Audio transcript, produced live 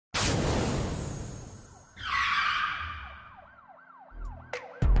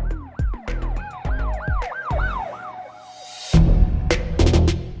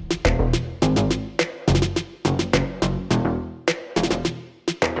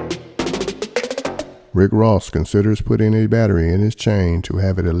Rick Ross considers putting a battery in his chain to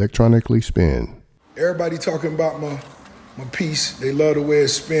have it electronically spin. Everybody talking about my piece. They love the way it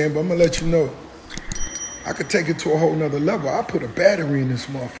spin, but I'm gonna let you know, I could take it to a whole nother level. I put a battery in this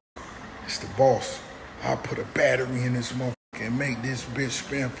motherfucker. It's the boss. I put a battery in this motherfucker and make this bitch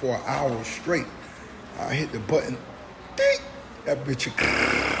spin for an hour straight. I hit the button, ding, that bitch.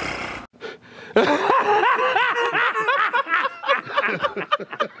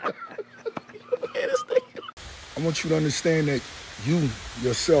 I want you to understand that you,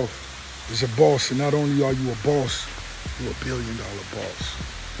 yourself, is a boss, and not only are you a boss, you're a $1 billion boss.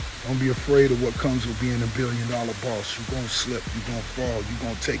 Don't be afraid of what comes with being a $1 billion boss. You're gonna slip, you're gonna fall, you're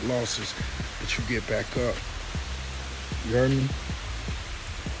gonna take losses, but you get back up. You heard me?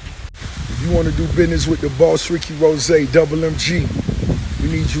 If you wanna do business with the boss, Ricky Rose, Double MG, we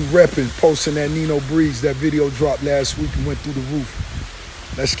need you repping, posting that Nino Breeze. That video dropped last week and went through the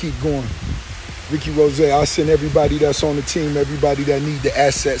roof. Let's keep going. Ricky Rose, I send everybody that's on the team, everybody that need the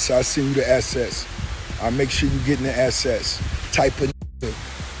assets, I send you the assets. I make sure you getting the assets. Type of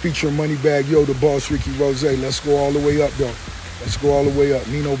featuring Moneybagg Yo, the boss, Ricky Rose. Let's go all the way up, though. Let's go all the way up.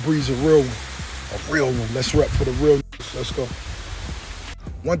 Nino Breeze, a real one. A real one. Let's rep for the real. Let's go.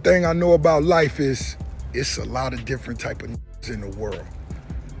 One thing I know about life is it's a lot of different type of in the world.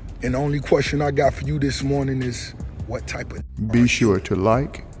 And the only question I got for you this morning is, what type of Be sure to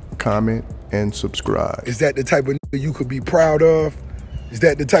like, comment, and subscribe. Is that the type of you could be proud of? Is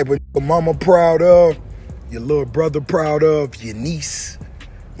that the type of mama proud of? Your little brother proud of? Your niece?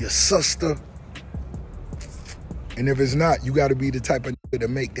 Your sister? And if it's not, you gotta be the type of to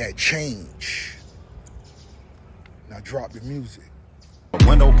make that change. Now drop the music.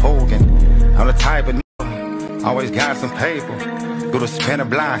 Window poking, I'm the type of always got some paper. Go to spin a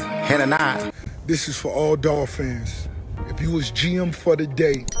blind, hand and eye. This is for all Dolph fans. If you was GM for the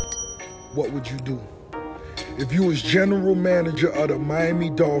day, what would you do? If you was general manager of the Miami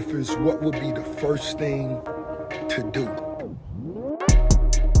Dolphins, what would be the first thing to do?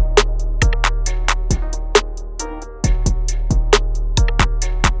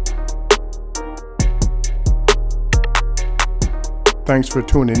 Thanks for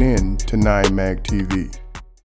tuning in to 9 Mag TV.